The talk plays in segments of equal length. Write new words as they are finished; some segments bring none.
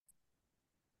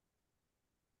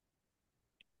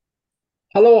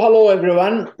Hello,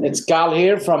 everyone. It's Gal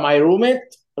here from my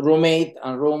roommate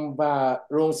and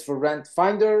rooms for rent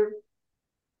finder.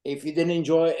 If you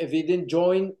didn't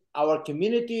join our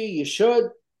community, you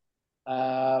should.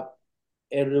 Uh,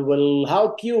 it will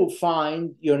help you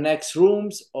find your next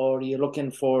rooms, or you're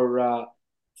looking for a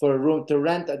room to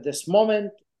rent at this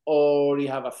moment, or you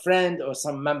have a friend or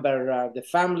some member of the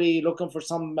family looking for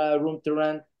some room to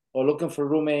rent or looking for a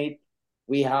roommate.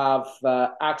 We have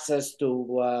access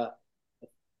to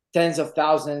tens of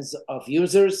thousands of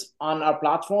users on our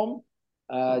platform.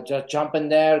 Just jump in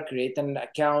there, create an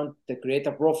account, create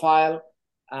a profile,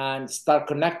 and start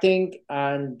connecting.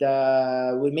 And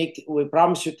we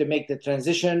promise you to make the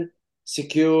transition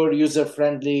secure, user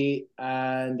friendly,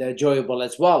 and enjoyable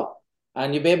as well.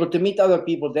 And you'll be able to meet other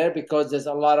people there because there's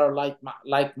a lot of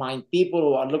like mind people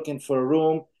who are looking for a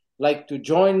room, like to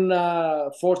join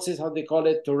forces, how they call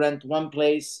it, to rent one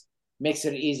place. Makes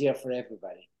it easier for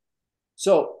everybody.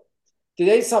 So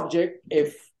today's subject,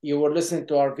 if you were listening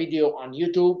to our video on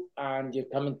YouTube and you're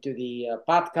coming to the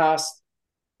podcast,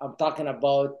 I'm talking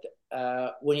about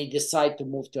when you decide to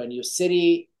move to a new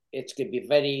city. It could be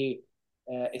very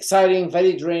exciting,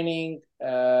 very draining,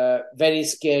 very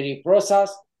scary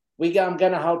process. I'm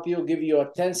going to help you, give you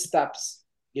a 10 steps.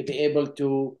 You'll be able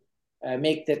to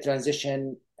make the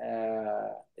transition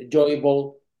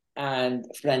enjoyable and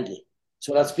friendly.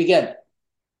 So let's begin.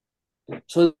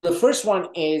 So the first one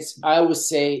is I would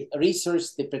say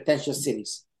research the potential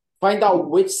cities. Find out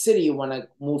which city you want to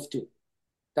move to.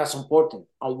 That's important.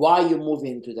 And why you move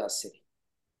into that city.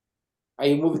 Are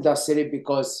you moving to that city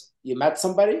because you met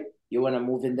somebody? You want to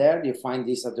move in there? You find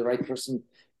these are the right person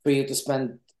for you to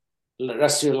spend the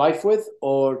rest of your life with?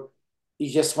 Or you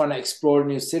just want to explore a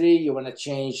new city? You want to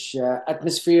change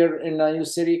atmosphere in a new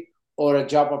city? Or a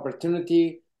job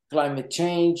opportunity, climate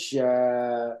change,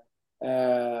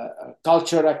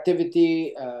 culture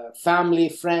activity, family,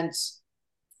 friends.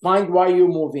 Find why you're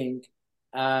moving,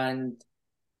 and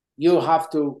you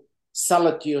have to sell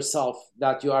it to yourself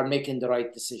that you are making the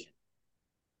right decision.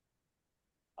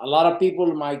 A lot of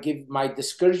people might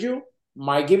discourage you,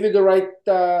 might give you the right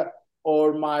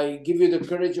or might give you the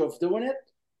courage of doing it.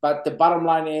 But the bottom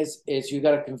line is you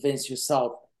got to convince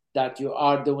yourself that you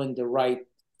are doing the right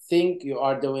thing, you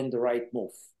are doing the right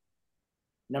move.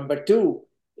 Number two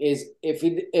is if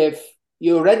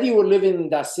you already were living in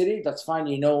that city, that's fine.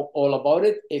 You know all about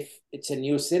it. If it's a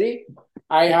new city,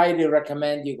 I highly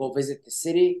recommend you go visit the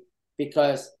city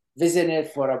because visiting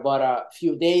it for about a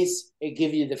few days, it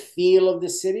gives you the feel of the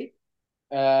city.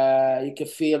 You can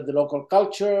feel the local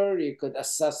culture. You could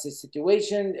assess the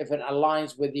situation if it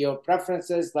aligns with your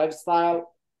preferences,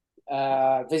 lifestyle.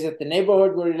 Visit the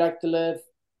neighborhood where you like to live.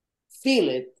 Feel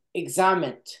it,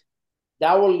 examine it.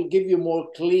 That will give you more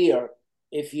clear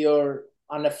if you're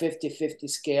on a 50-50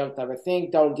 scale type of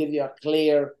thing. That will give you a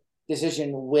clear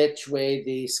decision which way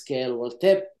the scale will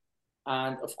tip.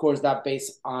 And of course, that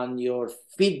based on your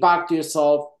feedback to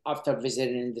yourself after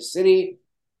visiting the city.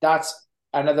 That's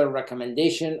another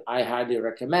recommendation I highly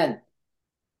recommend.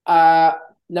 Uh,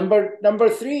 number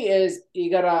three is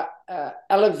you gotta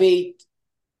elevate,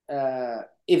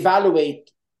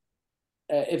 evaluate,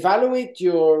 evaluate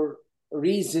your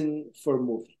reason for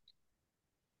moving.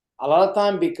 A lot of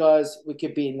time because we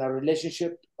could be in a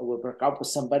relationship, or we break up with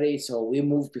somebody, so we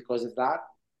move because of that.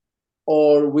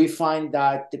 Or we find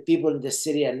that the people in the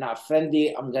city are not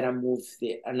friendly. I'm gonna move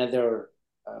the another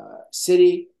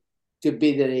city to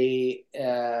be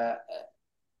the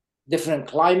different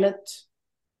climate.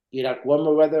 You like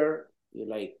warmer weather. You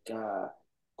like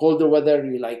colder weather.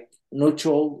 You like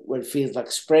neutral, where it feels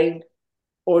like spring,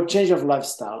 or change of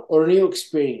lifestyle, or new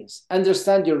experience.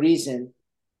 Understand your reason.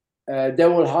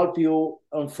 That will help you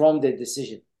inform the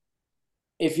decision.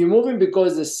 If you're moving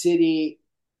because the city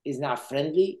is not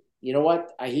friendly, you know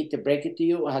what? I hate to break it to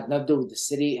you. It had nothing to do with the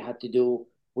city. It had to do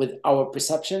with our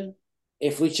perception.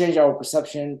 If we change our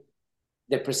perception,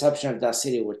 the perception of that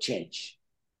city will change.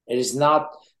 It is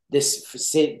not this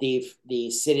city, the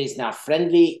city is not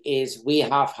friendly, is we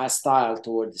have hostile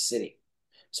toward the city.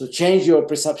 So change your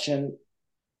perception,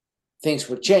 things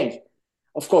will change.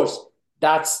 Of course,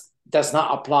 that does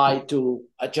not apply to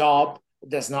a job,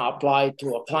 does not apply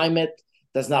to a climate,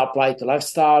 does not apply to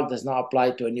lifestyle, does not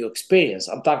apply to a new experience.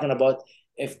 I'm talking about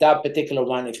if that particular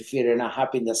one, if you feel you're not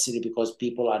happy in that city because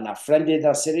people are not friendly in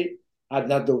that city, had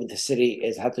not to do with the city,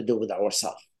 it had to do with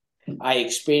ourselves. I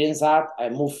experienced that. I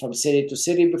moved from city to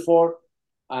city before,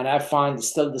 and I find it's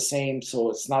still the same.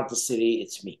 So it's not the city,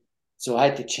 it's me. So I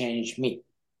had to change me.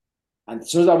 And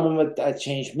as soon as that moment I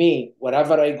change me,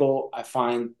 wherever I go, I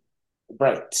find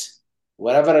bright.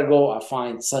 Wherever I go, I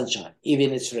find sunshine, even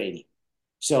if it's rainy.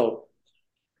 So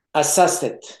assess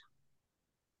it,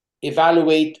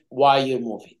 evaluate why you're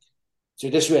moving. So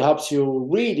this will help you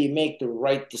really make the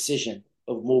right decision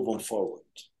of moving forward.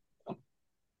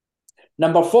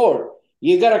 Number 4,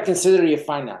 you got to consider your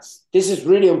finance. This is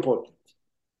really important.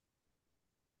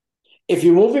 If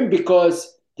you're moving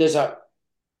because there's a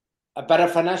better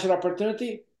financial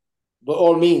opportunity, by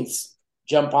all means,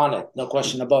 jump on it, no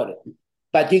question about it.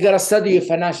 But you got to study your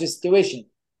financial situation.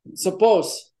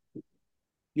 Suppose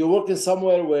you're working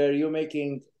somewhere where you're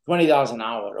making $20 an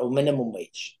hour or minimum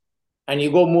wage, and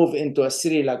you go move into a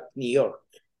city like New York.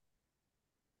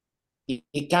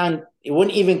 It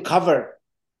wouldn't even cover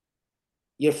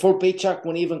your full paycheck,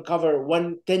 wouldn't even cover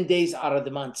 10 days out of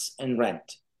the month in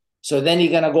rent. So then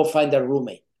you're going to go find a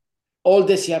roommate. All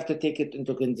this, you have to take it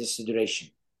into consideration.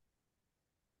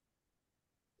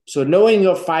 So knowing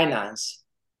your finance,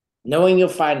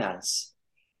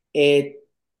 it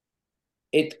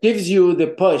gives you the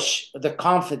push, the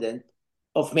confidence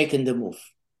of making the move.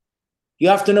 You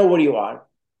have to know where you are.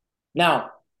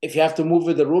 Now, if you have to move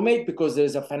with a roommate because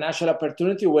there's a financial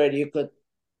opportunity where you could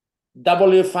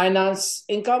double your finance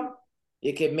income,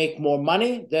 you can make more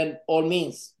money, then all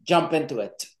means, jump into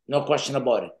it. No question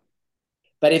about it.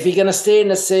 But if you're going to stay in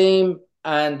the same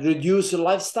and reduce your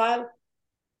lifestyle,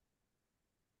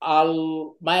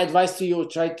 my advice to you,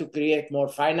 try to create more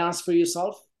finance for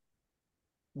yourself,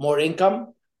 more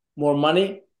income, more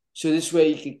money. So this way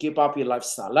you can keep up your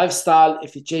lifestyle. Lifestyle,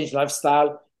 if you change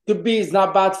lifestyle, could be it's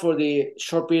not bad for the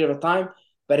short period of time,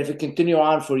 but if you continue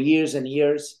on for years and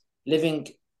years living,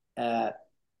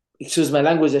 excuse my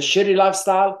language, a shitty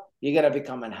lifestyle, you're going to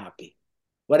become unhappy.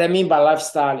 What I mean by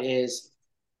lifestyle is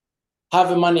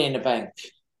having money in the bank,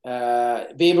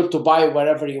 be able to buy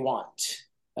whatever you want,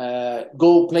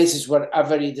 go places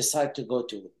wherever you decide to go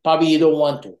to. Probably you don't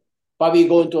want to. Probably you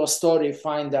go into a store, you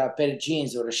find a pair of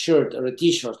jeans or a shirt or a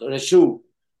t-shirt or a shoe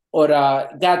or a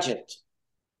gadget.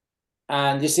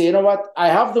 And you say, you know what? I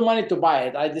have the money to buy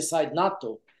it. I decide not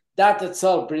to. That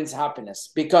itself brings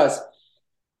happiness because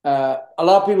a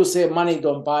lot of people say money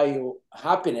don't buy you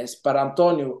happiness, but I'm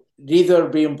telling you, neither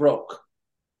being broke.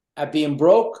 At being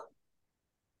broke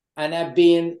and at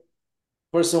being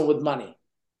person with money.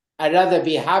 I'd rather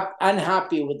be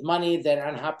unhappy with money than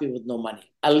unhappy with no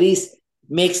money. At least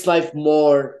makes life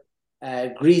more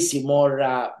greasy,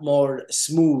 more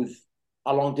smooth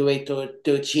along the way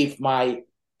to achieve my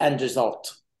end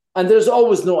result. And there's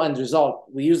always no end result.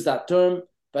 We use that term,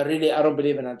 but really I don't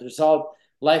believe in end result.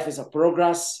 Life is a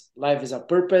progress. Life is a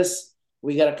purpose.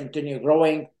 We got to continue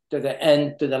growing to the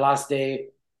end, to the last day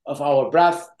of our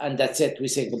breath, and that's it. We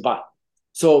say goodbye.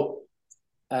 So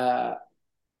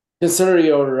consider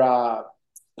your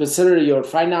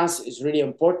finance is really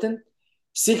important.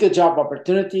 Seek a job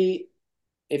opportunity.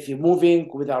 If you're moving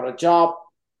without a job,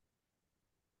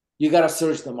 you got to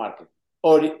search the market.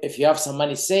 Or if you have some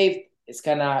money saved, it's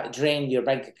going to drain your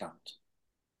bank account.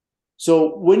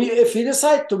 So if you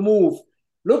decide to move,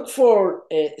 look for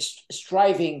a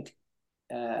striving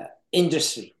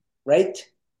industry, right?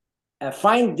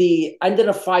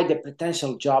 Identify the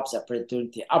potential jobs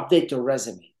opportunity, update your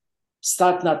resume,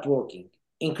 start networking,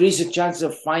 increase your chances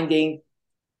of finding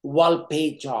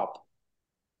well-paid job.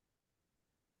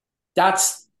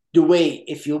 That's the way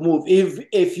if you move.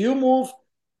 If you move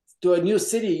to a new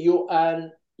city, you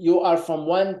are from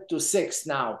 1 to 6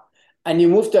 now, and you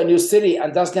move to a new city,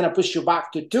 and that's going to push you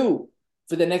back to 2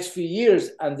 for the next few years,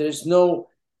 and there's no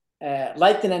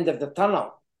light at the end of the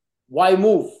tunnel. Why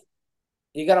move?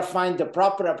 You got to find the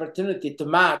proper opportunity to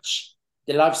match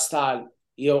the lifestyle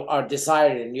you are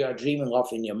desiring, you are dreaming of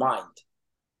in your mind.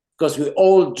 Because we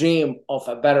all dream of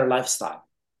a better lifestyle.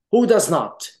 Who does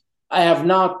not? I have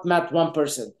not met one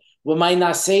person. We might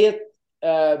not say it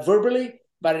verbally,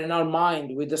 but in our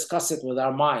mind, we discuss it with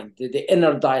our mind, the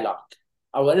inner dialogue.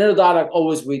 Our inner dialogue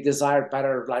always, we desire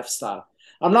better lifestyle.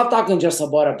 I'm not talking just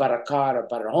about a better car, a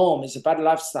better home. It's a better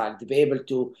lifestyle to be able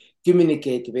to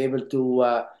communicate, to be able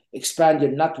to expand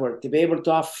your network, to be able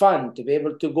to have fun, to be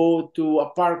able to go to a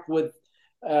park with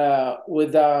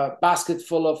a basket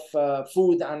full of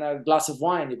food and a glass of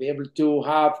wine, to be able to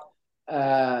have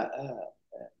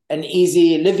an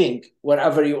easy living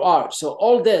wherever you are. So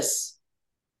all this,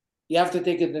 you have to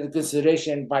take it into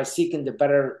consideration by seeking the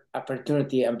better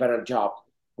opportunity and better job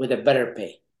with a better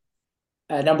pay.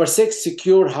 Number 6,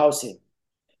 secure housing.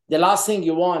 The last thing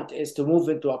you want is to move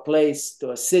into a place,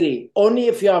 to a city, only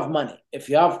if you have money. If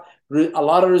you have a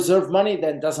lot of reserve money,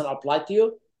 then it doesn't apply to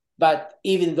you. But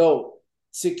even though,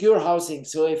 secure housing.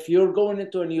 So if you're going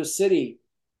into a new city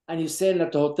and you're staying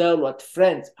at a hotel with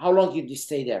friends, how long did you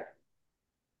stay there?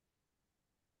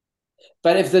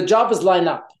 But if the job is lined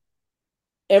up,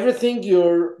 everything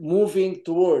you're moving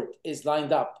toward is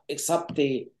lined up, except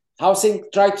the housing.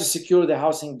 Try to secure the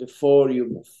housing before you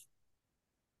move.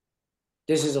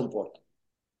 This is important.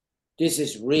 This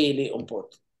is really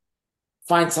important.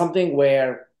 Find something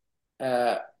where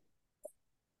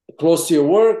close to your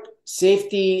work,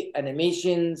 safety,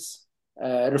 animations,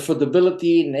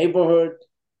 refundability, neighborhood,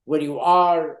 where you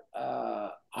are,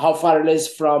 how far it is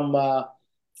from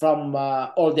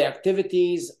all the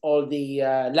activities, all the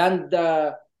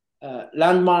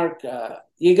landmark.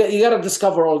 You got to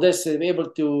discover all this to be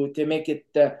able to make it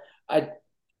a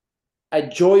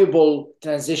enjoyable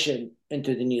transition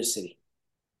into the new city.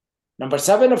 Number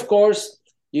 7, of course,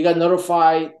 you got to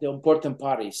notify the important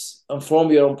parties,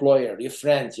 inform your employer, your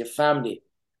friends, your family,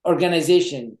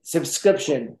 organization,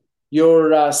 subscription,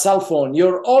 your cell phone,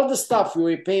 your all the stuff you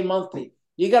will pay monthly.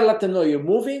 You got to let them know you're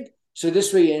moving, so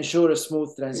this way you ensure a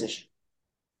smooth transition.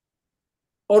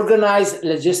 Organize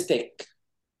logistic.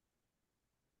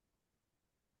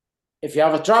 If you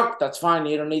have a truck, that's fine.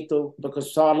 You don't need to,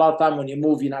 because a lot of time when you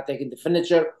move, you're not taking the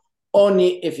furniture.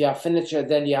 Only if you have furniture,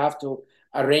 then you have to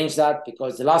arrange that,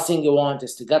 because the last thing you want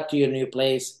is to get to your new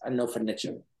place and no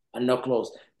furniture and no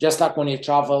clothes. Just like when you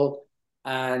travel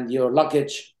and your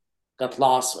luggage got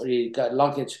lost, or your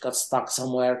luggage got stuck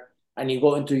somewhere, and you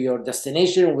go into your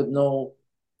destination with no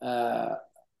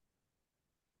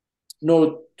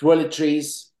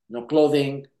toiletries, no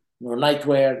clothing, no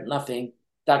nightwear, nothing.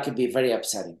 That could be very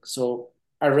upsetting. So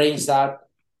arrange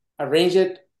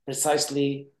it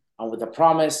precisely and with a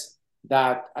promise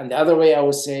that, and the other way I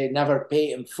would say, never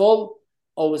pay in full,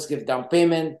 always give down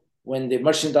payment. When the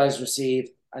merchandise received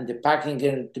and the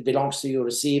packing belongs to you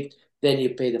received, then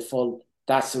you pay the full.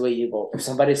 That's the way you go. If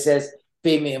somebody says,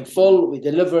 pay me in full, we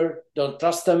deliver, don't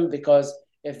trust them, because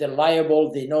if they're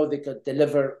liable, they know they could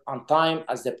deliver on time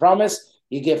as they promise.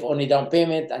 You give only down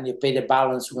payment and you pay the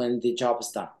balance when the job is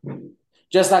done.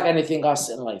 Just like anything else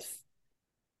in life.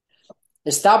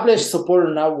 Establish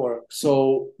support network.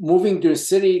 So moving to a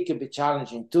city can be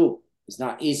challenging too. It's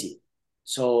not easy.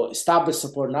 So establish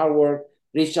support network,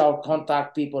 reach out,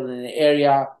 contact people in the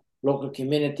area, local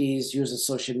communities, use a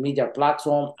social media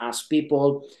platform, ask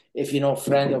people if you know a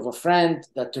friend of a friend,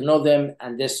 that to know them.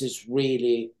 And this is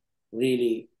really,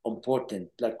 really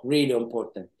important, like really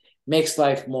important. Makes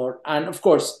life more. And of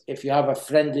course, if you have a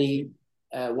friendly,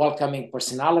 welcoming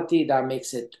personality, that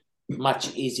makes it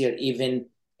much easier, even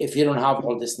if you don't have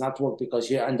all this network,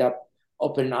 because you end up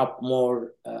opening up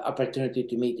more opportunity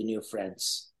to meet the new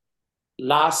friends.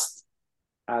 Last,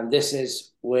 and this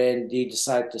is when you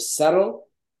decide to settle.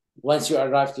 Once you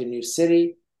arrive to a new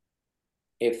city,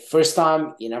 if first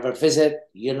time you never visit,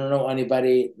 you don't know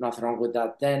anybody, nothing wrong with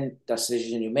that. Then that's the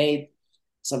decision you made.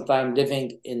 Sometimes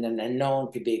living in an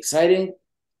unknown could be exciting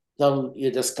till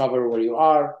you discover where you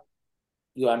are,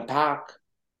 you unpack,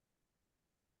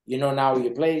 you know now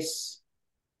your place.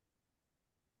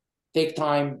 Take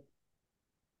time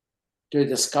to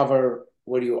discover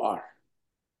where you are.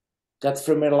 Get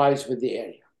familiarized with the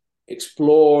area.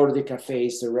 Explore the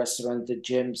cafes, the restaurants, the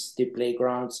gyms, the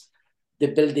playgrounds, the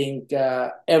building,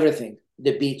 everything,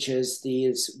 the beaches,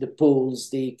 the pools,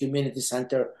 the community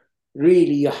center.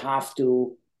 Really, you have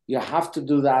to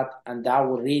do that, and that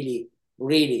will really,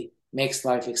 really makes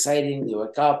life exciting. You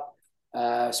wake up,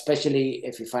 especially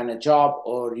if you find a job,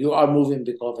 or you are moving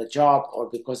because of a job or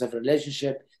because of a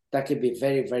relationship. That could be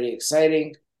very, very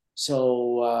exciting.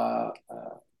 So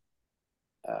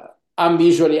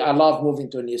I love moving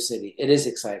to a new city. It is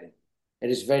exciting. It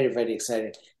is very, very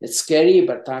exciting. It's scary,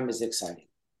 but time is exciting.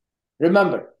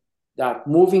 Remember that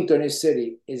moving to a new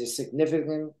city is a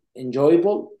significant,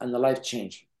 enjoyable, and a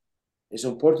life-changing. It's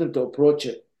important to approach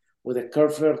it with a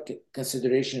careful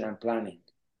consideration and planning.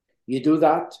 You do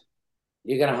that,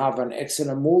 you're going to have an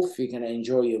excellent move. You're going to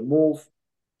enjoy your move,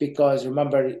 because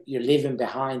remember, you're leaving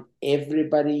behind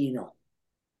everybody you know.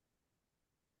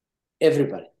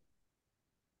 Everybody.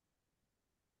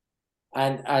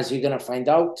 And as you're going to find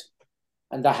out,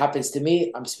 and that happens to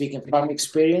me, I'm speaking from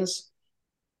experience.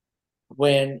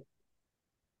 When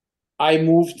I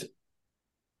moved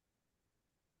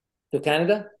to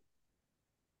Canada,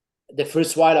 the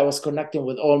first while I was connecting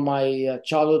with all my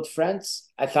childhood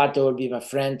friends, I thought they would be my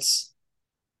friends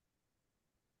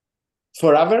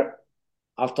forever.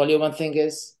 I'll tell you one thing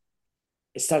is,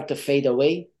 it started to fade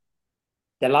away.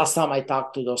 The last time I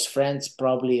talked to those friends,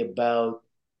 probably about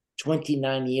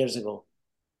 29 years ago.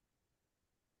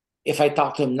 If I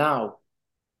talk to them now,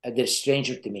 they're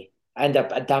stranger to me. I end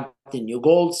up adapting new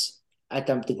goals. I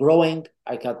attempt growing.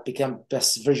 I can become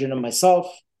best version of myself.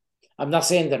 I'm not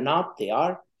saying they're not, they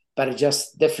are, but it's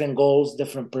just different goals,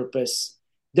 different purpose,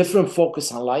 different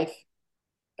focus on life.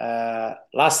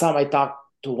 Last time I talked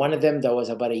to one of them that was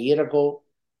about a year ago,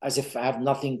 as if I have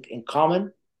nothing in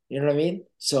common. You know what I mean?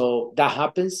 So that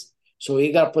happens. So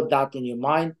you gotta put that in your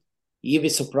mind. You'll be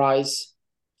surprised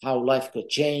how life could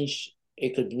change.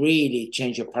 It could really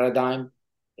change your paradigm.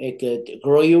 It could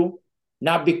grow you,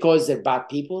 not because they're bad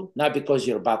people, not because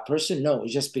you're a bad person. No,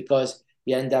 it's just because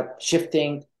you end up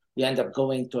shifting, you end up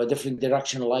going to a different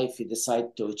direction in life. You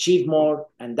decide to achieve more,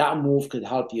 and that move could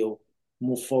help you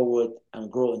move forward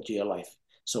and grow into your life.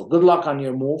 So good luck on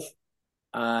your move.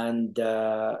 And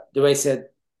the way I said,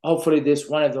 hopefully this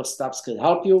one of those steps could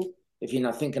help you. If you're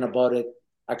not thinking about it,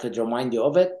 I could remind you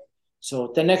of it. So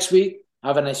till next week,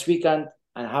 have a nice weekend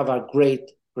and have a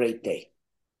great, great day.